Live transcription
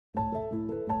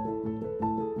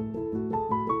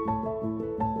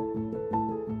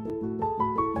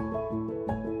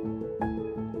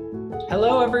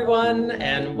Hello, everyone,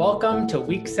 and welcome to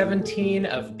week 17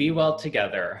 of Be Well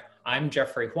Together. I'm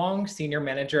Jeffrey Huang, Senior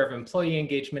Manager of Employee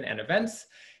Engagement and Events,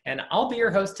 and I'll be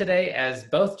your host today as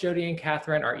both Jody and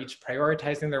Catherine are each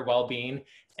prioritizing their well-being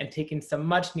and taking some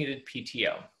much-needed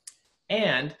PTO.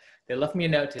 And they left me a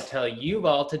note to tell you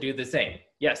all to do the same.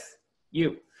 Yes,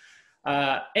 you.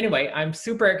 Anyway, I'm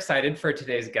super excited for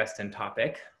today's guest and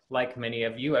topic. Like many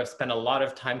of you, I've spent a lot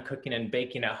of time cooking and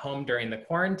baking at home during the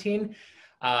quarantine.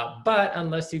 But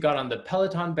unless you got on the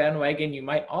Peloton bandwagon, you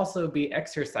might also be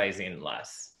exercising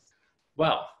less.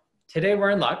 Well, today we're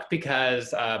in luck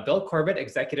because Bill Corbett,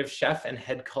 Executive Chef and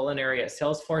Head Culinary at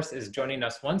Salesforce, is joining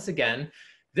us once again,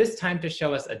 this time to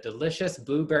show us a delicious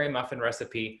blueberry muffin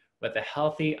recipe with a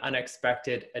healthy,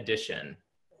 unexpected addition: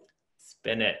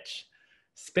 spinach.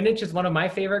 Spinach is one of my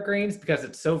favorite greens because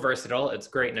it's so versatile. It's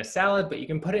great in a salad, but you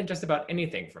can put it in just about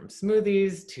anything from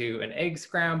smoothies to an egg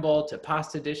scramble to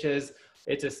pasta dishes.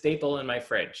 It's a staple in my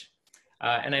fridge.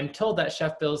 And I'm told that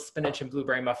Chef Bill's spinach and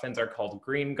blueberry muffins are called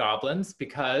green goblins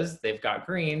because they've got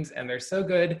greens and they're so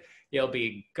good, you'll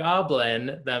be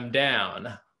gobbling them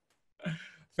down.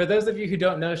 For those of you who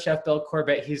don't know Chef Bill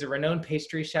Corbett, he's a renowned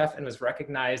pastry chef and was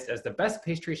recognized as the best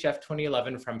pastry chef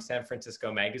 2011 from San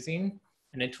Francisco Magazine.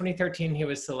 And in 2013, he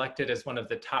was selected as one of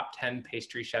the top 10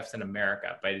 pastry chefs in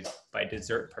America by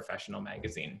Dessert Professional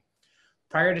magazine.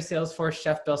 Prior to Salesforce,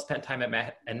 Chef Bill spent time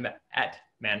at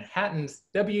Manhattan's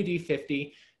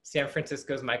WD50, San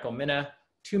Francisco's Michael Mina,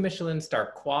 2 Michelin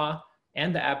star Croix,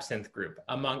 and the Absinthe Group,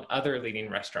 among other leading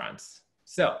restaurants.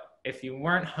 So if you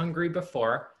weren't hungry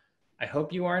before, I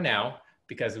hope you are now,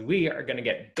 because we are gonna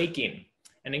get baking.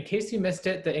 And in case you missed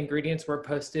it, the ingredients were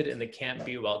posted in the Can't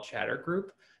Be Well chatter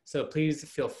group, so please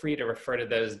feel free to refer to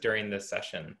those during this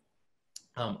session.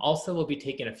 Also, we'll be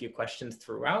taking a few questions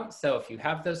throughout, so if you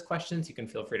have those questions, you can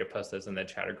feel free to post those in the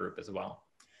chatter group as well.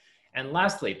 And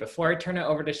lastly, before I turn it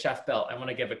over to Chef Bill, I want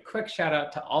to give a quick shout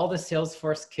out to all the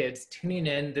Salesforce kids tuning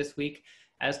in this week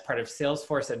as part of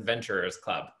Salesforce Adventurers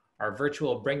Club, our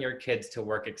virtual Bring Your Kids to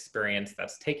Work experience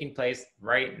that's taking place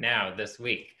right now this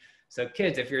week. So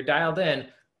kids, if you're dialed in,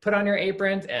 put on your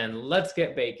aprons and let's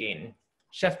get baking.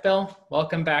 Chef Bill,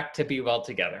 welcome back to Be Well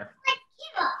Together.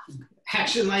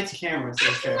 Action, lights, camera,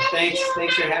 says Trev. Thanks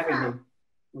for having me.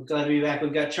 We're glad to be back.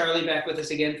 We've got Charlie back with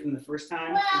us again from the first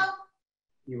time. Well,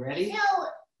 you ready? so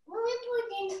when we put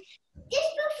in,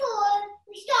 just before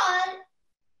we start,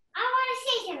 I want to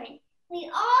say something. We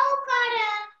all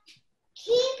gotta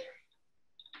keep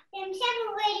them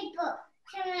separated books.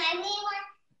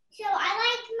 So I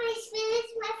like my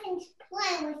spinach muffins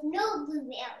plain with no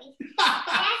blueberries.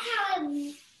 That's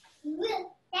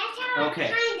how Okay.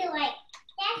 I kind of like.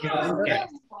 That's how Okay. I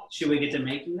Should we get to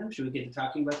making them? Should we get to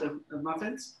talking about the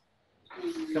muffins?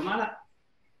 Come on up.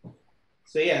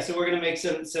 So yeah, so we're gonna make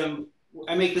some.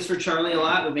 I make this for Charlie a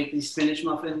lot. We make these spinach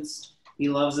muffins. He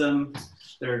loves them.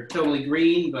 They're totally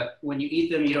green, but when you eat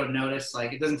them, you don't notice.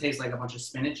 Like, it doesn't taste like a bunch of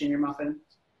spinach in your muffin.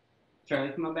 Charlie,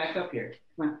 come on back up here.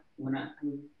 Come on, we're not.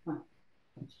 Come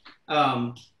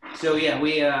on. So yeah,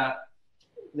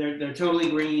 they're totally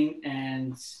green,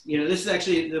 and you know, this is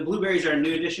actually, the blueberries are a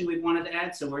new addition we wanted to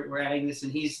add, so we're adding this,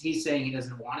 and he's saying he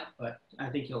doesn't want it, but I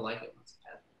think he'll like it once it's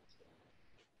added.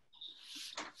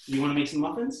 You want to make some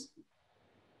muffins?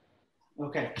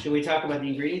 Okay. Should we talk about the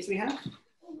ingredients we have? I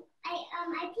think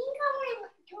I'm going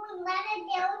to let it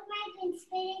down with my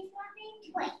spinach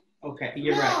muffins. Wait. Okay,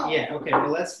 you're right. Yeah. Okay.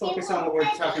 Well, let's focus on what we're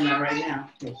talking about right now.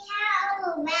 We have a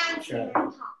little round Sure.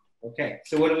 on top. Okay.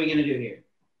 So what are we gonna do here?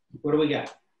 What do we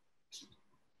got?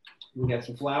 We got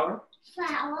some flour.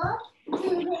 Flour,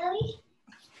 blueberries.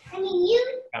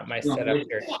 You. Got my setup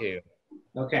here too.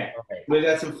 Okay. Okay. We've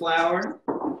got some flour,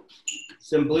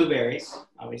 some blueberries,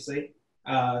 obviously,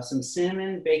 some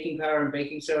cinnamon, baking powder, and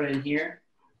baking soda in here.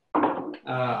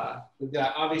 We've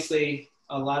got obviously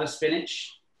a lot of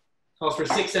spinach. Calls for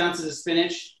 6 ounces of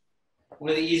spinach.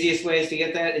 One of the easiest ways to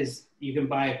get that is you can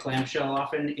buy a clamshell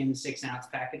often in 6-ounce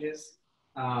packages,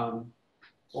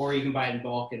 or you can buy it in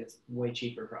bulk and it's way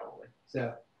cheaper probably.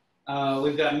 So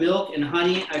we've got milk and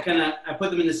honey. I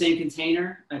put them in the same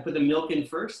container. I put the milk in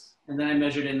first, and then I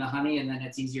measured in the honey, and then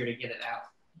it's easier to get it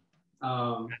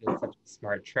out. That is such a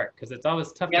smart trick because it's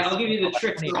always tough. Yeah, to I'll give you the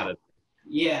trick.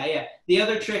 Yeah. The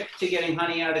other trick to getting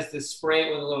honey out is to spray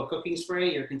it with a little cooking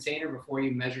spray, your container, before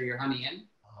you measure your honey in.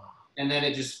 And then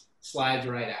it just slides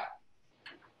right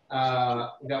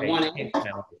out. We've got one egg.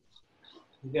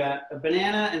 We've got a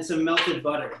banana and some melted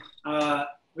butter.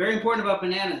 Very important about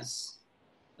bananas.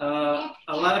 A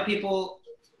lot of people,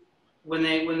 when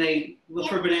they look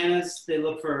for bananas, they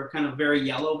look for kind of very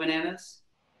yellow bananas.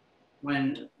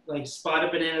 When like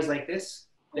spotted bananas like this,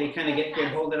 they kind of get here.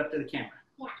 Hold it up to the camera.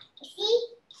 Yeah. See?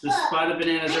 The spotted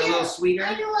bananas are a little sweeter.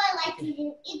 I know I like to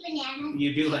eat bananas.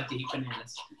 You do like to eat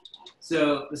bananas.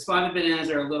 So the spotted bananas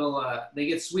are a little, they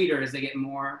get sweeter as they get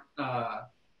more,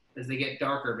 as they get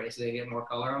darker, basically, they get more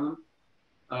color on them.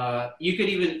 You could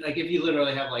even, like if you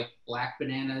literally have like black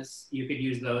bananas, you could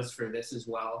use those for this as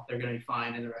well. They're gonna be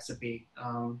fine in the recipe,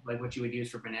 like what you would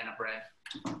use for banana bread.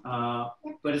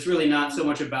 But it's really not so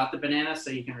much about the banana,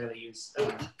 so you can really use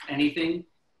anything.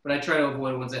 But I try to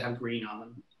avoid ones that have green on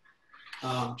them.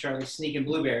 Charlie's sneaking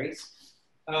blueberries.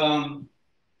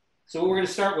 So what we're gonna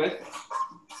start with,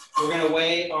 we're gonna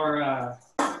weigh our,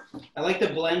 I like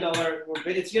to blend all our,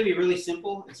 it's gonna be really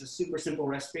simple. It's a super simple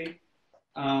recipe.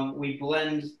 We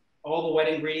blend all the wet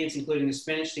ingredients, including the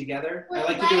spinach, together. Wait, I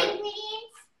like to do it.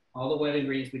 ingredients? All the wet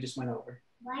ingredients we just went over.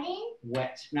 Wedding?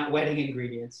 Wet, not wedding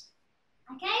ingredients.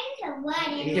 I thought you said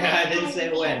wedding. Yeah, I didn't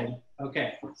say wedding.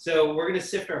 Okay, so we're gonna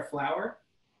sift our flour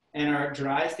and our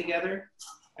dries together.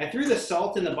 I threw the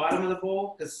salt in the bottom of the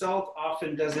bowl because salt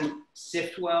often doesn't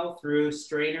sift well through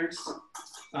strainers.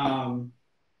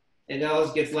 It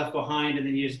always gets left behind, and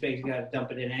then you just basically gotta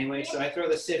dump it in anyway. So I threw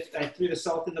the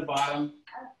salt in the bottom.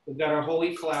 We've got our whole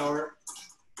wheat flour.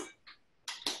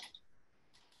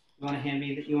 You want to hand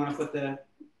me that? You want to put the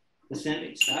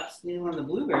cinnamon? Stop stealing on the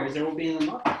blueberries. There won't be any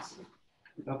muffins.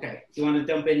 Okay. You want to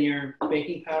dump in your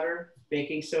baking powder,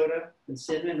 baking soda, and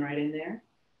cinnamon right in there.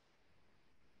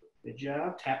 Good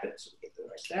job. Tap it so we get the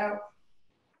rest out.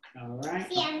 All right.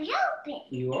 See, I'm helping.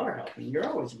 You are helping. You're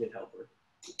always a good helper.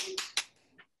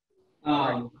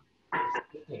 Now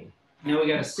we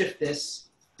got to sift this.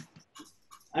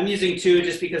 I'm using 2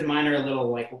 just because mine are a little,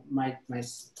 like, my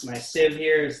sieve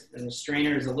here and the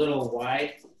strainer is a little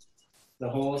wide, the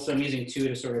hole, so I'm using 2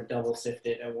 to sort of double sift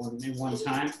it at one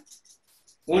time.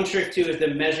 One trick too is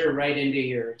to measure right into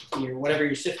your whatever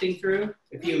you're sifting through.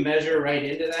 If you measure right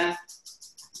into that,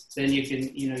 then you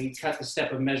can, you cut the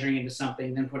step of measuring into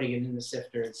something, then putting it in the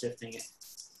sifter and sifting it.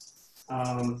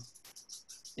 And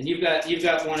you've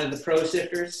got one of the Pro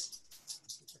sifters.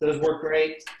 Those work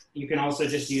great. You can also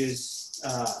just use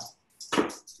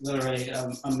literally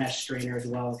a mesh strainer as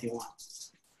well if you want.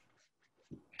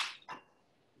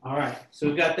 All right, so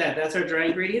we've got that. That's our dry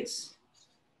ingredients.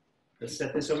 Let's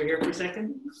set this over here for a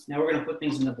second. Now we're gonna put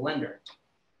things in the blender.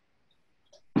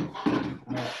 All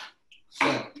right,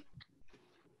 so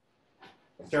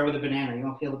start with the banana. You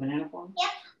wanna peel the banana for me?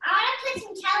 Yep. I want to put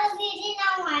some television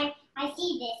on I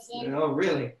see this in. Oh,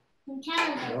 really? Some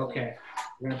television. Okay.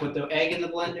 We're gonna put the egg in the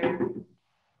blender.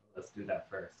 Let's do that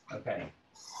first. Okay.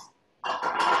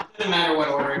 Doesn't matter what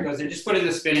order it goes in. Just put in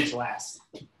the spinach last.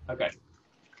 Okay.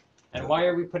 And why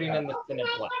are we putting in the spinach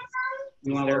last?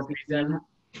 You want Is there to a work reason?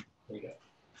 There you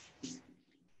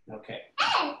go. Okay.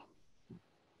 Hey,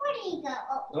 where did he go?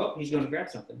 Oh, he's going to grab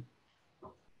something.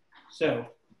 So,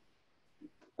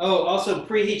 also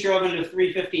preheat your oven to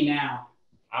 350 now.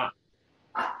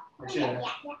 Yeah.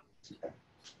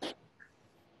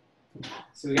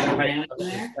 So we got a banana in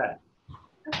there.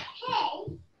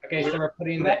 Okay. Okay, so we're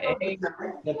putting the egg,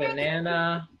 the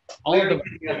banana, all of the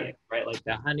ingredients, right? Like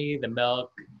the honey, the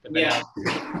milk, the banana.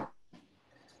 Yeah.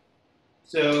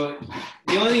 So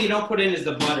the only thing you don't put in is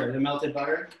the butter, the melted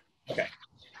butter. Okay.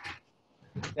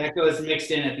 That goes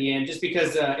mixed in at the end, just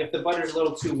because if the butter's a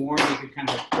little too warm, you could kind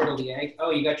of curdle the egg.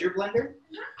 Oh, you got your blender?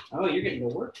 Oh, you're getting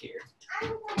to work here.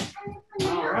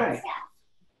 All right.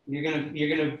 You're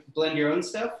gonna blend your own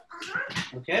stuff?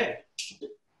 Okay.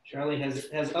 Charlie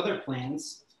has other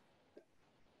plans.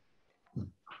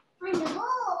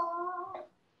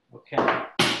 Okay.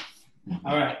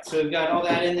 All right. So we've got all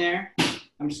that in there.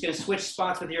 I'm just gonna switch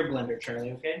spots with your blender,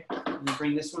 Charlie. Okay. I'm gonna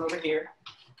bring this one over here.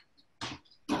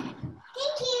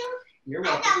 Thank you. You're I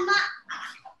welcome.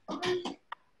 got my.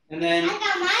 And then I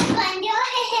got my blender.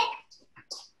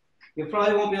 you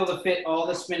probably won't be able to fit all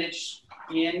the spinach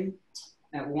in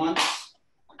at once.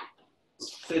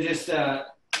 So just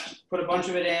put a bunch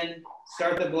of it in.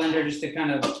 Start the blender just to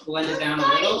kind of blend it down a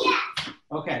little.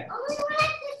 Okay.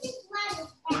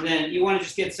 And then you want to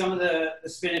just get some of the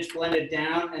spinach blended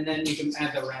down, and then you can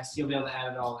add the rest. You'll be able to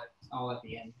add it all at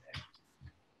the end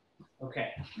there.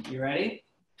 Okay. You ready?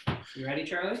 You ready,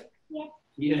 Charlie? Yeah.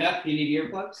 Yeah. You need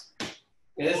earplugs?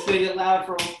 Okay, let's leave it loud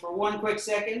for one quick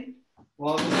second.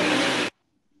 Well,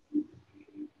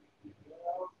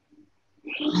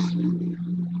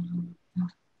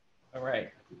 All right,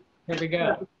 here we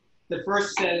go. the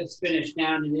first set of spinach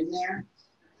down and in there,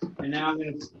 and now I'm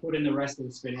going to put in the rest of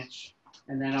the spinach,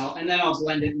 and then I'll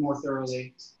blend it more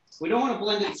thoroughly. We don't want to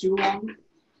blend it too long. I'm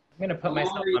gonna put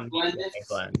myself on blend.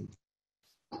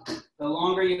 The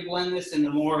longer you blend this, and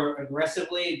the more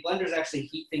aggressively, blenders actually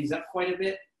heat things up quite a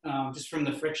bit, just from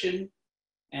the friction.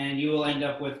 and you will end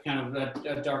up with kind of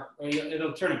a dark,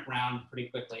 it'll turn it brown pretty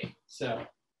quickly. So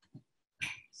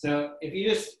if you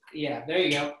just, yeah, there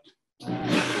you go.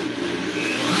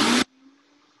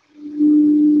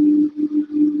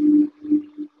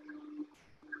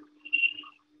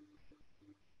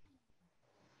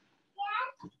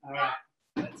 All right,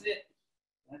 that's it.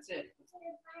 That's it.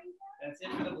 That's it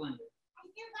for the blender. I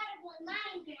still gotta put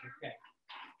mine down. Okay.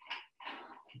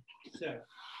 So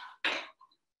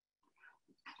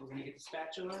we're gonna get the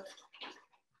spatula.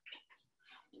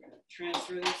 We're gonna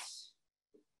transfer this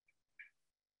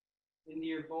into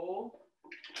your bowl.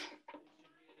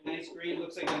 Nice green,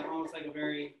 looks like almost like a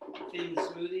very thin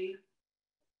smoothie.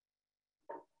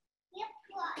 Yep,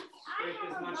 what?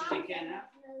 Scrape as much as you can out.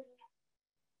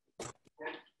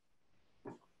 Okay.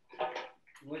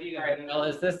 What do you got? All right, well,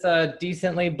 is this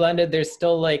decently blended? There's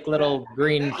still like little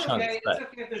green That's chunks. okay. But... It's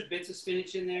okay if there's bits of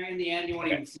spinach in there. In the end, you won't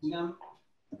even see them.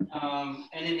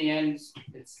 And in the end,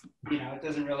 it's, you know, it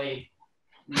doesn't really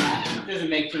matter. It doesn't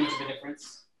make too much of a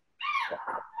difference.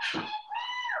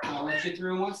 I'll let you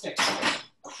through in 1 second.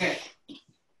 Okay.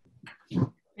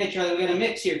 Okay, Charlie, we're gonna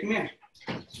mix here. Come here.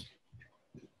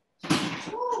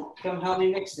 Ooh, Come help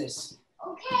me mix this.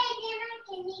 okay, then I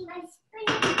can eat my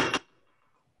spinach.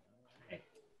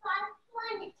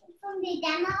 One from the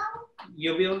demo.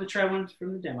 You'll be able to try one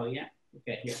from the demo, yeah?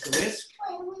 Okay, here, so whisk.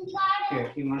 Wait, we gotta.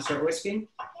 Here, you want to start whisking?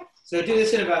 So do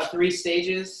this in about 3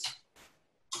 stages.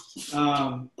 You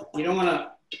don't want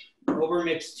to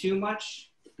overmix too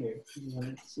much. Here, you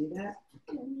want to see that?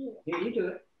 Here, you do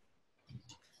it.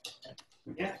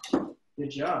 Yeah, good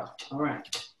job. All right.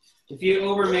 If you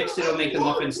overmix, it'll make the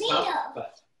muffins tough,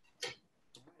 but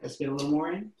let's get a little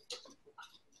more in.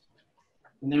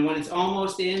 And then when it's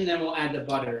almost in, then we'll add the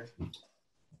butter.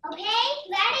 Okay,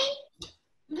 ready?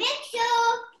 Mixer.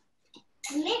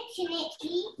 Mixing it,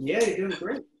 see? Yeah, you're doing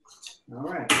great. All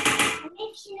right. I'm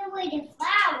mixing it with the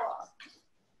flour.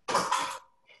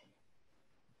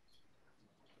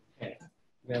 Okay.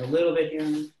 We got a little bit here.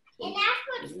 And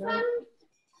that's what's from.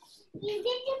 You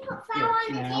get to put flour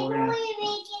on the now table we're when gonna- you're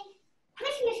making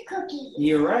Christmas cookies.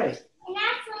 You're right. And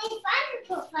that's really fun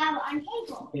to put flour on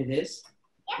table. It is.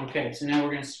 Yep. Okay, so now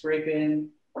we're going to scrape in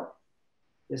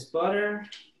this butter.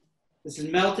 This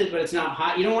is melted, but it's not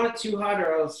hot. You don't want it too hot,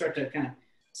 or it'll start to kind of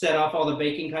set off all the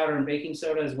baking powder and baking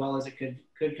soda, as well as it could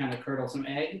kind of curdle some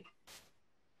egg.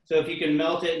 So if you can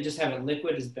melt it and just have it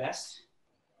liquid is best.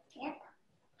 Yep.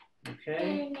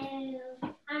 Okay.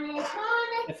 And it's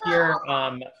If you're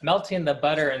melting the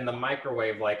butter in the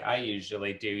microwave like I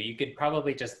usually do, you could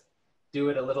probably just do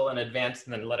it a little in advance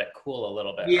and then let it cool a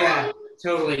little bit. Yeah,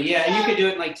 totally. Yeah, and you could do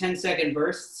it in like 10-second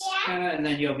bursts, Yeah. kind of, and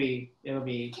then it'll be Can I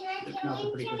melted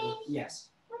tell pretty you quickly. something? Yes.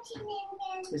 What's your name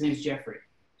again? His name's Jeffrey.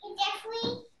 Hey,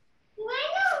 Jeffrey, you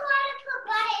might not want to put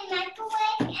butter in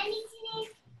microwave.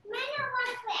 You might not want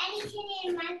to put anything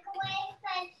in microwave,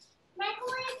 because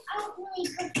microwaves aren't really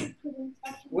good for putting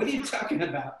stuff in. What are you talking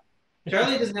about?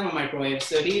 Charlie doesn't have a microwave,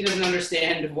 so he doesn't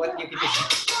understand what you can I do.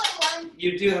 have a toy one.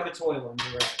 You do have a toy one,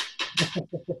 you're right.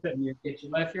 In your kitchen.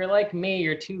 But if you're like me,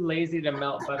 you're too lazy to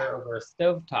melt butter over a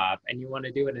stovetop and you want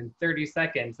to do it in 30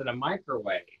 seconds in a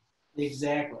microwave.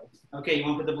 Exactly. Okay, you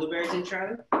want to put the blueberries in,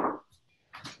 Charlie?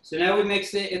 So now we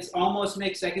mixed it. It's almost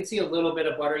mixed. I can see a little bit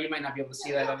of butter. You might not be able to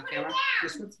see that on the camera.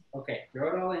 This one's okay.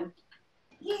 Throw it all in.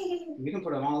 You can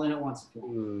put them all in at once if you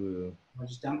want. Ooh. I'll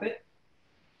just dump it.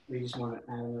 Or you just want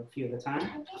to add a few at a time.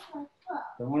 I just want to put.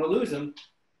 Don't want to lose them.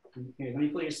 Here, let me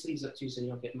pull your sleeves up too so you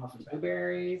don't get muffins back.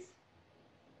 Blueberries.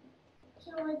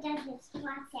 So it doesn't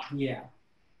splash out. Yeah.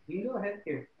 You can go ahead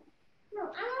here. No, I'm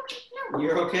okay. No.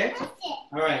 You're okay? That's it.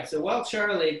 All right, so while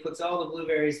Charlie puts all the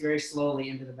blueberries very slowly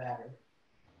into the batter,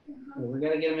 we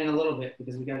got to get them in a little bit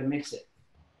because we got to mix it.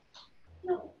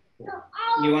 No. No.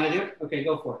 You want to do it? Okay,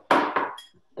 go for it.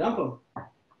 Dump them.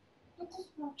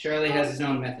 Charlie has his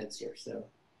own methods here, so.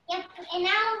 Yep, and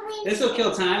now we. This will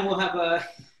kill time. We'll have a.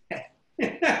 Now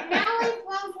I leave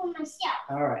one for myself.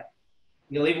 All right.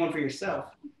 You'll leave one for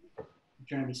yourself. You're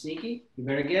trying to be sneaky? You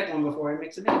better get one before I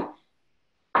mix it in.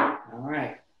 All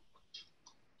right.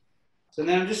 So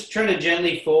then I'm just trying to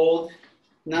gently fold,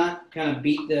 not kind of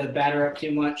beat the batter up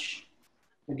too much.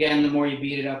 Again, the more you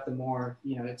beat it up, the more,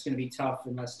 it's going to be tough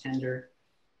and less tender.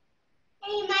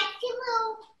 And you might see a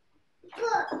little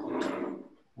book.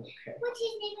 Okay. What's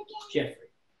his name again? Jeffrey.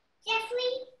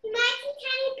 Jeffrey, you might see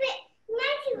tiny bit. You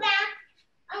might see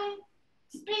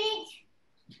spinach.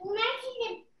 You might see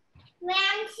the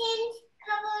ramsons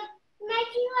covered. You might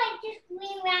see like just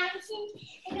green ramsons.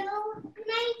 And you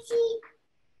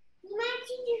might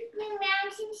see just green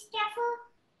ramson stuff,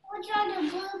 which are the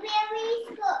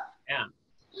blueberries. But Yeah.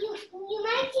 you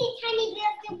might see a tiny bit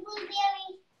of the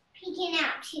blueberries peeking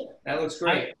out too. That looks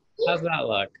great. How's that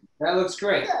look? That looks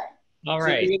great. Good. All So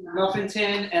right. you get the muffin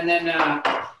tin, and then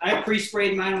I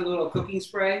pre-sprayed mine with a little cooking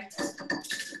spray.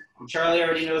 And Charlie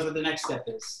already knows what the next step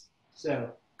is.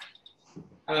 So,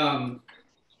 Done.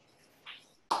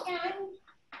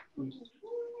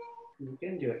 you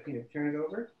can do it. Here, turn it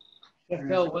over. So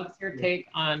Phil, what's your take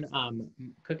on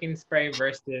cooking spray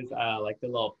versus like the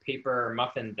little paper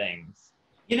muffin things?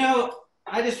 You know,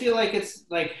 I just feel like it's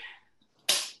like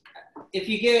if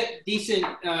you get decent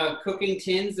cooking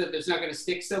tins that there's not going to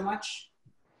stick so much,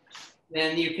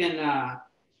 then you can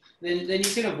then you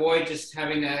can avoid just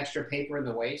having the extra paper in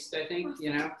the waste. I think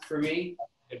for me,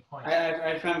 Good point.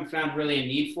 I found really a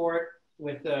need for it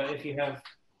with if you have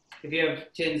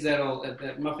tins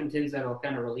muffin tins that'll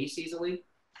kind of release easily.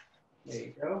 There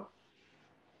you go.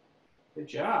 Good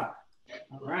job.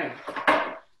 All right.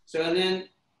 So and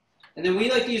then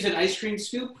we like to use an ice cream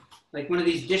scoop, like one of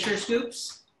these disher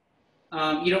scoops.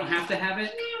 You don't have to have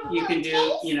it. You can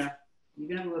do, you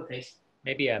can have a little taste.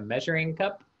 Maybe a measuring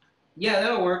cup? Yeah,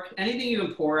 that'll work. Anything you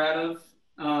can pour out of.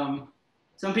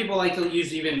 Some people like to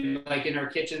use even like in our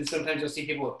kitchen. Sometimes you'll see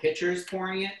people with pitchers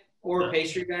pouring it or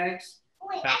pastry bags.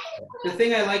 Wait, The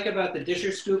thing I like about the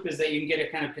disher scoop is that you can get a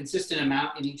kind of consistent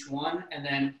amount in each one, and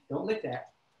then don't lick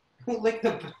that. Don't lick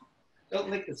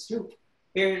the scoop.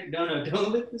 Here, no,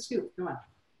 don't lick the scoop. Come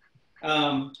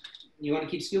on. You want to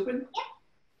keep scooping?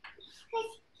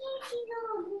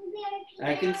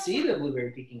 I can see the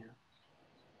blueberry peeking out.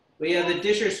 But yeah, the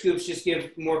disher scoops just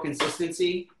give more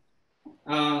consistency.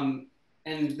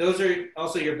 And those are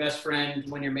also your best friend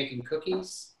when you're making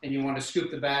cookies and you want to scoop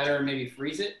the batter and maybe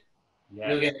freeze it. Yeah.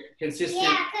 You'll get consistent. Yeah,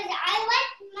 because I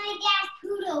like my dad's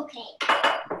poodle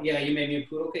cake. Yeah, you made me a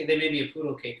poodle cake. They made me a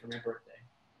poodle cake for my birthday.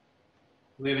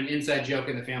 We have an inside joke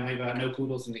in the family about no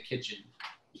poodles in the kitchen.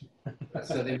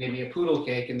 So they made me a poodle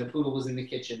cake, and the poodle was in the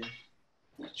kitchen.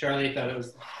 Charlie thought it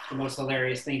was the most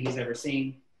hilarious thing he's ever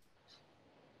seen.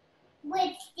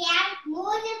 With dad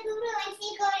more than poodle and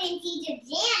she going and teach a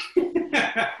dance.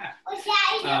 Which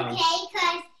that is okay,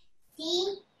 because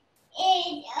he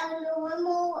is a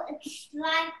normal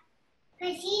extra.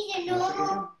 Because he's a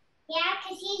normal. Yeah,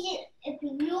 because he's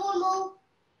a normal.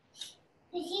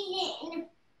 Because he's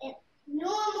a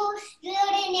normal,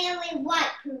 extraordinary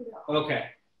white poodle. Okay.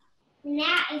 And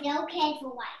that is okay for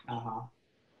white. Uh-huh.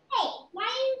 Hey,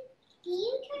 do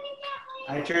you turn it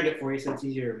that way? I turned it for you so it's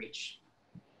easier to reach.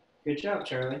 Good job,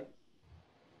 Charlie.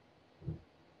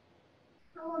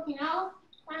 I'm working all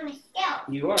by myself.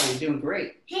 You are. You're doing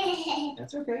great.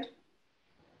 That's okay.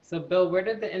 So Bill, where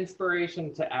did the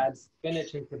inspiration to add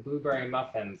spinach into blueberry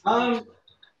muffins?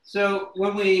 So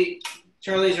when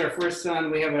Charlie's our first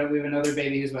son, we have another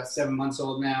baby who's about 7 months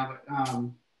old now.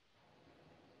 But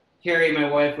Carrie, my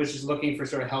wife, was just looking for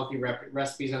sort of healthy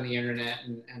recipes on the internet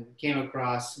and came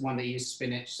across one that used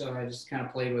spinach. So I just kind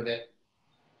of played with it.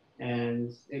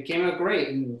 And it came out great.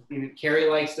 And Carrie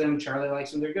likes them. Charlie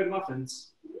likes them. They're good muffins.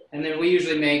 And then we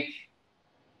usually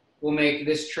we'll make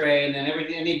this tray, and then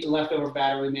any leftover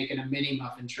batter we make in a mini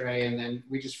muffin tray, and then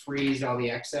we just freeze all the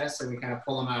excess, and we kind of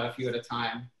pull them out a few at a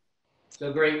time.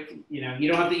 So great, you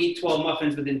don't have to eat 12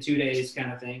 muffins within 2 days,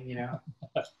 kind of thing, And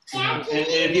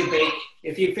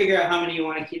if you figure out how many you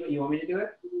want to keep, you want me to do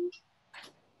it?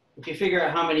 If you figure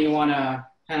out how many you want to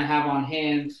kind of have on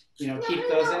hand, keep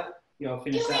those up. You'll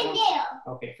finish that one.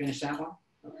 Okay, finish that one.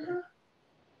 Okay.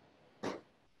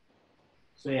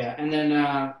 So yeah, and then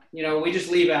we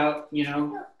just leave out 3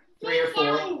 or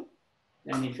 4.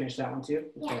 And you finish that one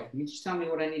too. Okay, Yeah. you just tell me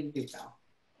what I need to do, pal.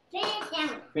 Finish that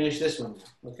one. Finish this one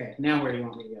now. Okay, now where do you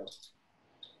want me to go?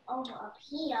 Over up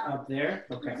here. Up there.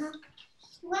 Okay,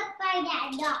 What by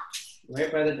that dot?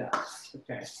 right by the dots.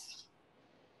 Okay.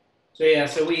 So yeah,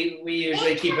 so we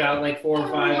usually keep out like 4 or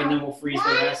 5, and then we'll freeze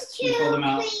the rest. We pull them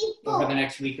out over the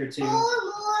next week or 2. 4 more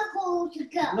holes to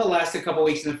go. They'll last a couple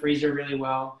weeks in the freezer really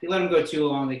well. If you let them go too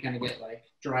long, they kind of get like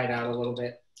dried out a little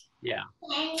bit. Yeah.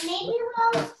 And maybe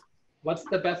we'll. What's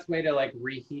the best way to like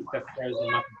reheat the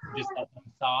frozen muffins? Just let them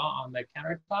thaw on the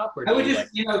countertop, or I would do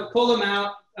you, just pull them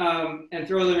out and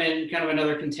throw them in kind of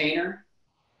another container,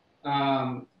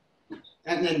 and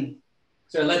then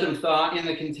so let them thaw in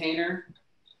the container,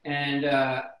 and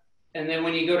then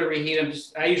when you go to reheat them,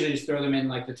 I usually just throw them in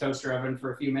like the toaster oven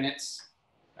for a few minutes,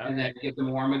 and then get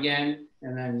them warm again,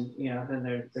 and then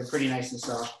then they're pretty nice and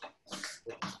soft.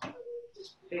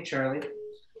 Hey Charlie,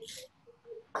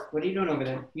 what are you doing over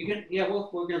there? We're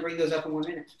gonna bring those up in 1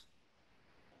 minute.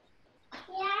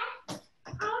 Yeah.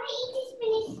 I want to eat this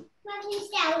spinach muffins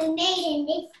that we made in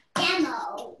this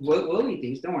demo. We'll eat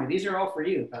these. Don't worry. These are all for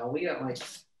you, pal. We have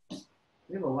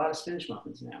a lot of spinach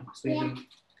muffins now. So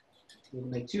we can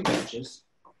make 2 batches.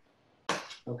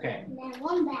 Okay. And then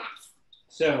one batch.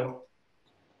 So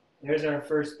there's our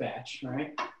first batch,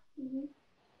 right? Mm-hmm.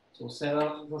 So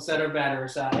we'll set our batter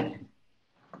aside.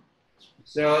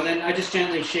 So and then I just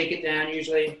gently shake it down,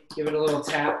 usually give it a little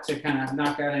tap to kind of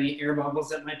knock out any air bubbles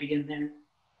that might be in there.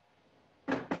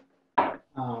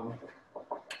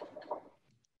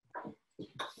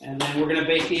 And then we're gonna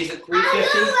bake these at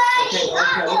 350.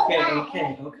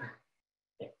 Okay.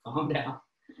 Calm down.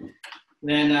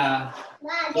 Then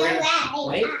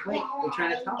wait, we're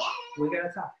trying to talk. We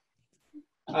gotta talk.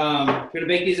 We're gonna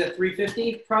bake these at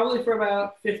 350, probably for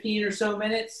about 15 or so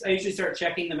minutes. I usually start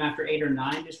checking them after 8 or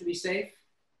 9 just to be safe.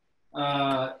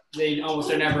 They'll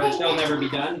never be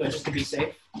done, but just to be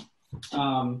safe.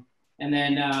 And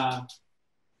then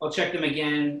I'll check them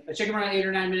again. I check them around 8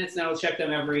 or 9 minutes, and I'll check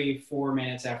them every 4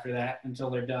 minutes after that until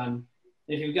they're done.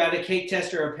 If you've got a cake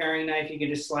tester or a paring knife, you can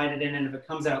just slide it in, and if it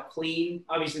comes out clean,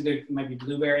 obviously there might be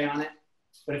blueberry on it,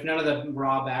 but if none of the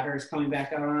raw batter is coming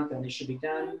back out on it, then they should be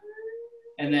done.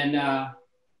 And then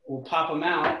we'll pop them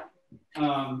out.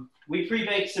 We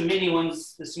pre-baked some mini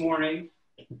ones this morning.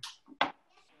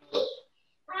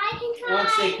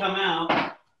 Once they come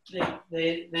out,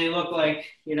 they look like,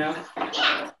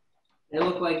 they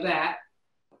look like that.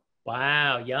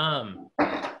 Wow, yum.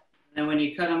 And when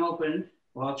you cut them open,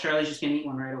 well, Charlie's just gonna eat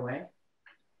one right away.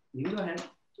 You can go ahead.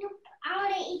 Nope, I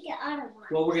want to eat the other one.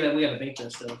 Well, we gotta bake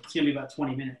those, so it's gonna be about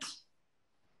 20 minutes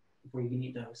before you can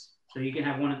eat those. So you can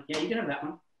have one. Yeah, you can have that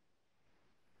one.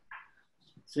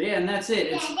 So yeah, and that's it.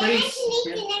 It's pretty.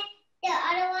 The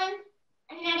other one,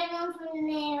 another one from the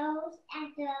nails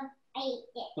after I ate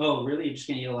it. Oh, really? You're just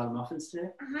gonna eat a lot of muffins today?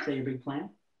 Uh-huh. Is that your big plan?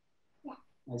 Yeah.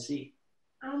 I see.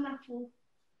 All muffins.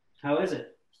 How is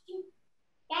it?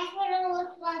 That's what it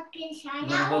looks like inside. You want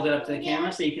to hold it up to the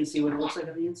camera so you can see what it looks like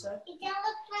on the inside? It doesn't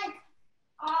look like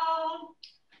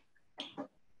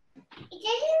it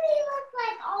doesn't really look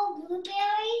like all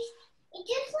blueberries. It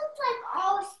just looks like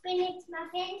all spinach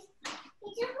muffins.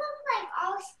 It just looks like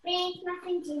all spinach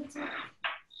muffins inside.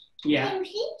 Yeah. Can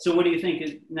you see? So what do you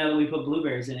think now that we put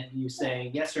blueberries in it? Do you say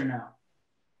yes or no?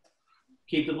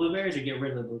 Keep the blueberries or get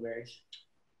rid of the blueberries?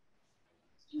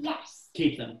 Yes.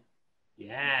 Keep them.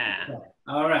 Yeah.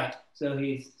 All right. So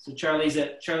Charlie's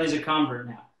a convert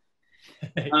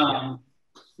now.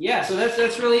 Yeah. So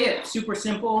that's really it. Super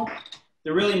simple.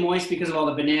 They're really moist because of all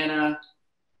the banana,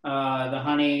 the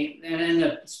honey, and then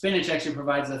the spinach actually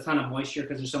provides a ton of moisture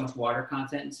because there's so much water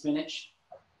content in spinach.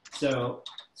 So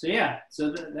yeah.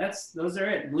 So those are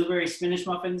it. Blueberry spinach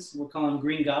muffins. We'll call them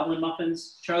Green Goblin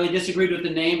muffins. Charlie disagreed with the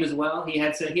name as well. He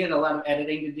had a lot of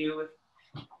editing to do with.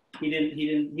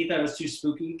 He thought it was too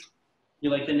spooky. You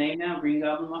like the name now, Green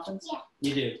Goblin muffins? Yeah.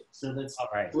 You do. So that's all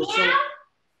right. We'll now,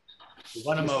 we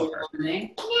want them over. The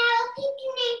name? No, keep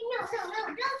the name. No,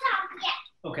 don't talk yet.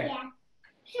 Okay. Yeah.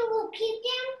 So we'll keep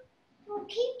them. We'll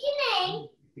keep the name.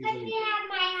 Because we have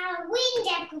my Halloween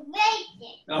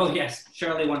decoration. Oh yes,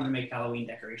 Charlie wanted to make Halloween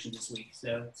decorations this week,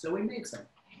 so we made some.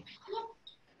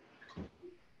 Yep.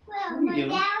 Well, What are you my doing?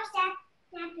 dad was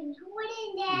snapping wood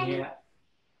and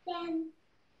then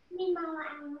me and Mama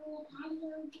out on the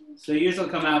patio. So yours will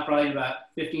come out probably about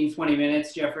 15, 20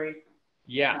 minutes, Jeffrey.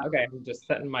 Yeah, okay. I'm just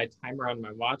setting my timer on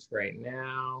my watch right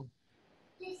now.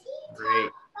 Does he Great.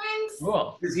 talk French?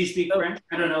 Cool. Does he speak French?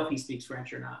 I don't know if he speaks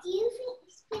French or not. Do you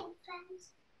speak French?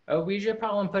 Oh, oui, je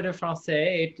parle un peu de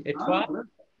français. Et toi? Oh,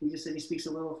 he just said he speaks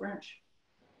a little French.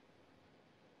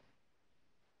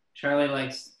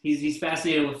 Charlie he's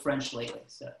fascinated with French lately,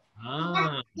 so.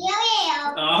 Ah.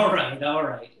 Yeah. All right.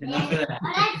 Enough of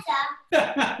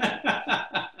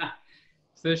that.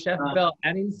 So Chef Bill,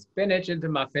 adding spinach into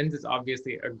muffins is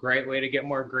obviously a great way to get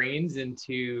more greens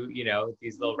into,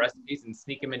 these little recipes and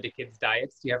sneak them into kids'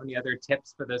 diets. Do you have any other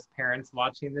tips for those parents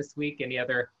watching this week? Any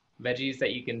other veggies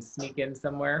that you can sneak in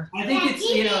somewhere? I think it's,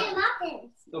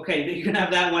 muffins. okay, you can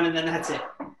have that one and then that's it.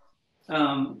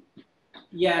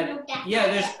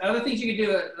 There's other things you could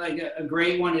do. Like a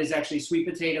great one is actually sweet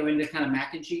potato into kind of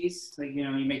mac and cheese. Like, you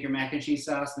make your mac and cheese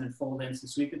sauce and then fold in some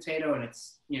sweet potato and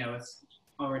it's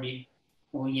already,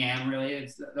 yam really.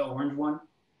 It's the orange one.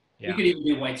 Yeah. You could even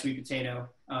do white sweet potato.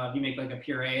 If you make like a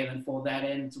puree and then fold that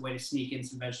in, it's a way to sneak in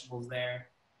some vegetables there.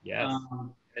 Yes.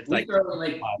 We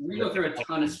go through a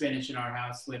ton of spinach in our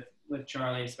house with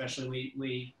Charlie, especially.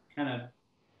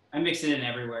 I mix it in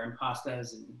everywhere in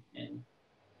pastas and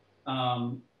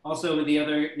also the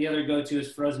other go-to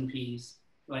is frozen peas.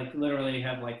 Like literally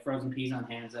have like frozen peas on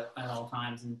hand at all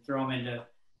times and throw them into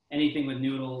anything with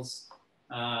noodles.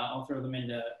 I'll throw them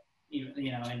into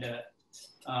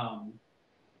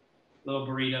little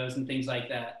burritos and things like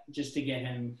that, just to get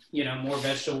him more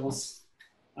vegetables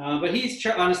But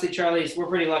honestly, Charlie's, we're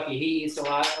pretty lucky. He eats a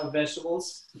lot of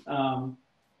vegetables.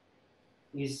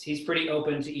 He's pretty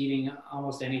open to eating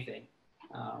almost anything.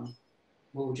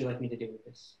 What would you like me to do with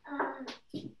this?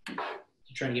 You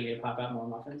trying to get me to pop out more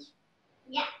muffins?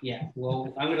 Yeah. Yeah.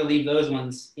 Well, I'm going to leave those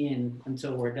ones in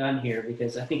until we're done here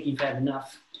because I think you've had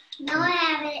enough. No, I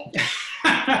haven't.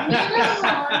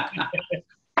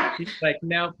 She's like,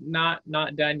 nope, not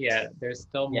done yet. There's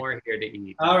still more here to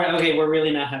eat. All right. Okay. We're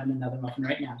really not having another muffin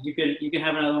right now. You can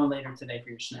have another one later today for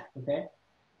your snack. Okay.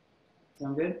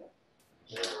 Sound good?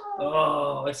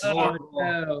 Oh, it's horrible.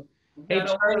 No. Hey,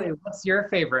 Charlie, what's your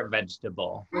favorite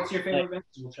vegetable? What's your favorite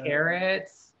vegetable, Charlie?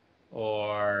 Carrots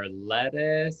or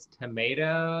lettuce,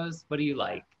 tomatoes? What do you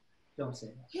like? Don't say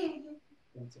that.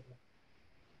 Don't say that.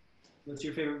 What's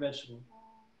your favorite vegetable?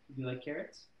 Do you like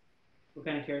carrots? What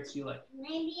kind of carrots do you like?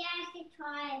 Maybe I should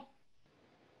try.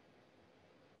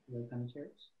 You like honey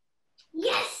carrots?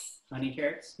 Yes. Honey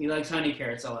carrots? He likes honey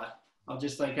carrots a lot. I'll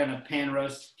just like kind of pan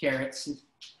roast carrots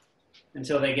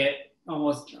until they get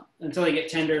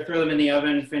tender, throw them in the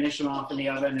oven, finish them off in the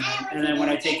oven, and then when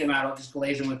I take them out, I'll just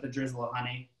glaze them with a drizzle of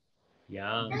honey.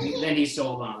 Yum. Then he's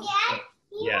sold on them. Yeah.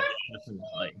 So. Yeah,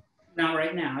 definitely. Not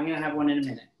right now. I'm going to have one in a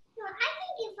minute. No, I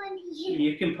think it's funny.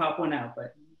 You can pop one out,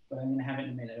 but I'm going to have it in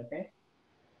a minute, okay?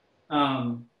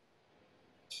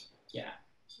 Yeah.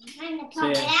 I'm trying to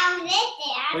pop it out with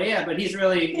it. But yeah, but he's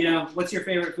really, what's your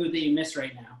favorite food that you miss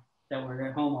right now that we're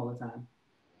at home all the time?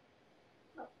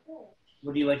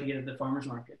 What do you like to get at the farmer's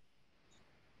market?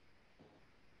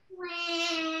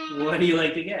 Wow. What do you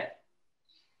like to get?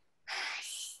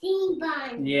 Steam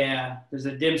bun. Yeah, there's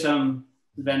a dim sum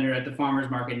vendor at the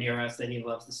farmer's market near us that he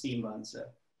loves the steam bun. So.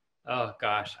 Oh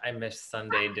gosh, I miss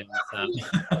Sunday dim sum.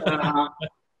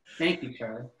 Thank you,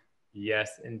 Charlie.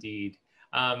 Yes, indeed.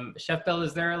 Chef Bill,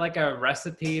 is there like a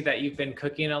recipe that you've been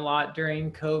cooking a lot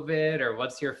during COVID, or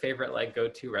what's your favorite like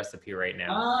go-to recipe right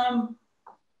now?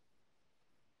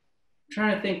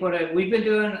 Trying to think we've been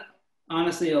doing,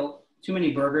 honestly, too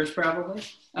many burgers probably.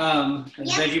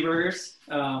 Veggie burgers.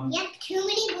 Yep, too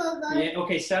many burgers. Yeah,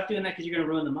 okay, stop doing that because you're going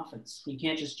to ruin the muffins. You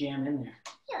can't just jam in there.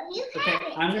 No, you Okay, have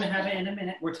it. I'm going to have it in a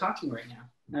minute. We're talking right now.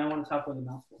 And I want to talk with a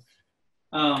mouthful.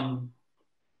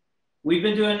 We've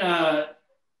been doing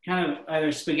kind of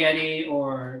either spaghetti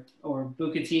or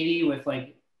bucatini with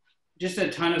like just a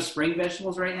ton of spring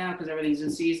vegetables right now because everything's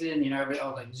in season.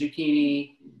 Like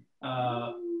zucchini.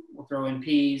 We'll throw in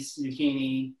peas,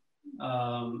 zucchini,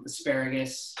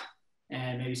 asparagus,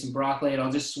 and maybe some broccoli. And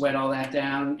I'll just sweat all that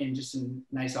down in just some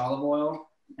nice olive oil,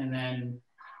 and then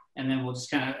we'll just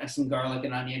kind of add some garlic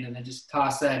and onion, and then just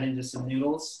toss that into some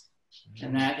noodles.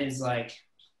 And that is like,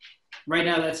 right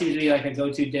now that seems to be like a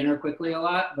go-to dinner quickly a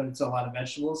lot, but it's a lot of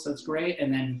vegetables, so it's great.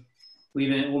 And then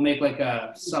we'll make like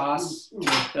a sauce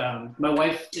with, my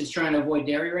wife is trying to avoid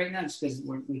dairy right now just because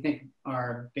we think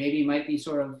our baby might be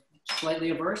sort of slightly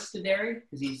averse to dairy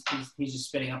because he's just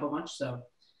spitting up a bunch.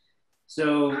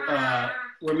 So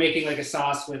we're making like a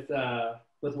sauce with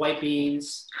white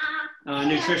beans,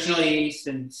 nutritional yeast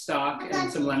and stock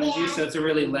and some lemon juice. So it's a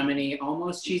really lemony,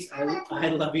 almost cheese. I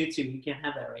love you too. You can't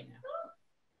have that right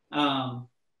now.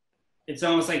 It's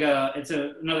almost like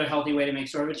another healthy way to make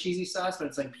sort of a cheesy sauce, but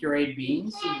it's like pureed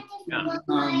beans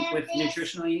with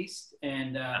nutritional yeast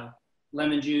and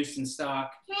lemon juice and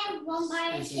stock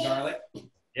and some garlic.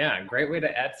 Yeah, great way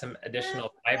to add some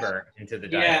additional fiber into the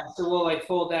diet. Yeah, so we'll like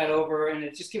fold that over, and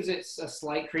it just gives it a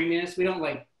slight creaminess. We don't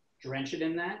like drench it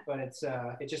in that, but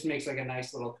it just makes like a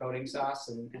nice little coating sauce,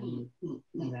 and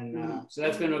then so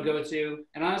that's been a go-to.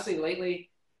 And honestly, lately,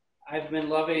 I've been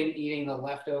loving eating the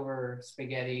leftover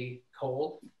spaghetti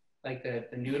cold, like the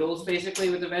noodles basically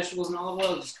with the vegetables and olive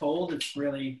oil, just cold. It's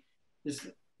really just,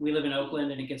 we live in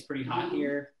Oakland and it gets pretty hot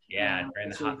here. Yeah, during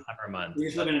the hot summer months. We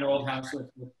just live in an old house with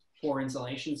poor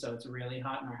insulation, so it's really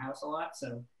hot in our house a lot.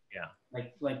 So yeah,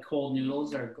 like cold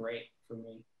noodles are great for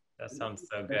me. That sounds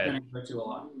so good. Go to a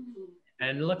lot.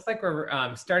 And it looks like we're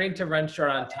starting to run short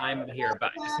on time here,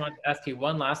 but I just wanted to ask you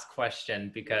one last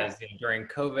question because during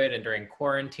COVID and during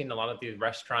quarantine, a lot of these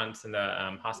restaurants and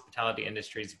the hospitality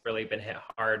industries have really been hit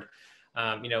hard.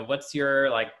 What's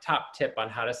your like top tip on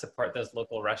how to support those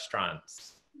local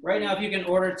restaurants? Right now, if you can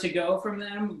order to go from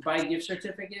them, buy gift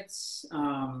certificates.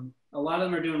 A lot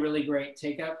of them are doing really great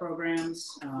takeout programs.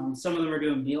 Some of them are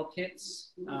doing meal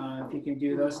kits. If you can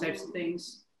do those types of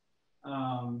things,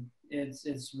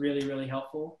 it's really, really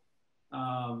helpful.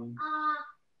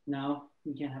 No,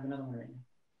 you can't have another one right now.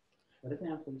 Put it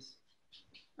down, please.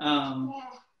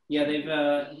 Yeah, they've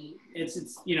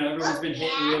everyone's been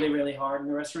hit really, really hard in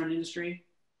the restaurant industry.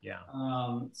 Yeah.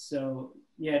 So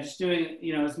yeah, just doing,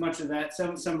 you know, as much of that.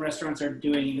 Some restaurants are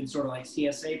doing even sort of like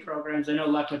CSA programs. I know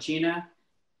La Cucina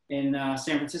in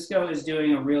San Francisco is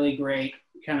doing a really great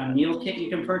kind of meal kit you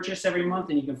can purchase every month,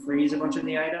 and you can freeze a bunch of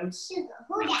the items.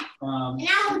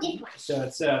 So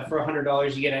it's for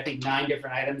 $100, you get, I think, 9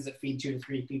 different items that feed 2 to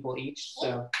 3 people each.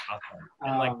 So awesome.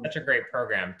 And like such a great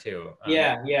program too.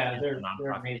 Yeah, they're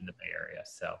nonprofit in the Bay Area.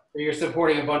 So you're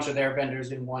supporting a bunch of their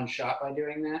vendors in one shot by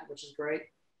doing that, which is great.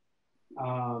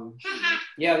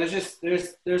 Yeah,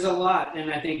 there's a lot,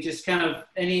 and I think just kind of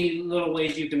any little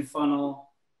ways you can funnel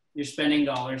your spending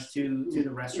dollars to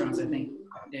the restaurants, I think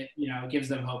it, you know, it gives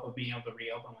them hope of being able to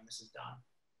reopen when this is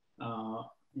done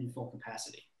in full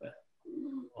capacity. But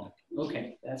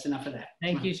okay, that's enough of that.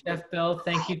 Thank you, Chef Bill.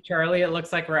 Thank you, Charlie. It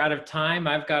looks like we're out of time.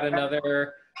 I've got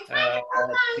another 5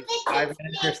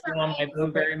 minutes or so on my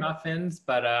blueberry muffins,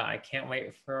 but I can't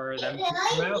wait for them to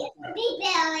come out.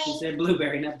 You said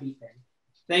blueberry, not beefberry.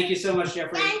 Thank you so much,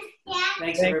 Jeffrey.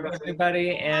 Thanks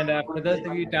everybody. And for those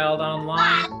of you dialed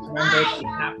online, remember to be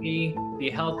happy, be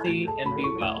healthy, and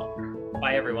be well.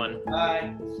 Bye, everyone.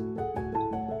 Bye.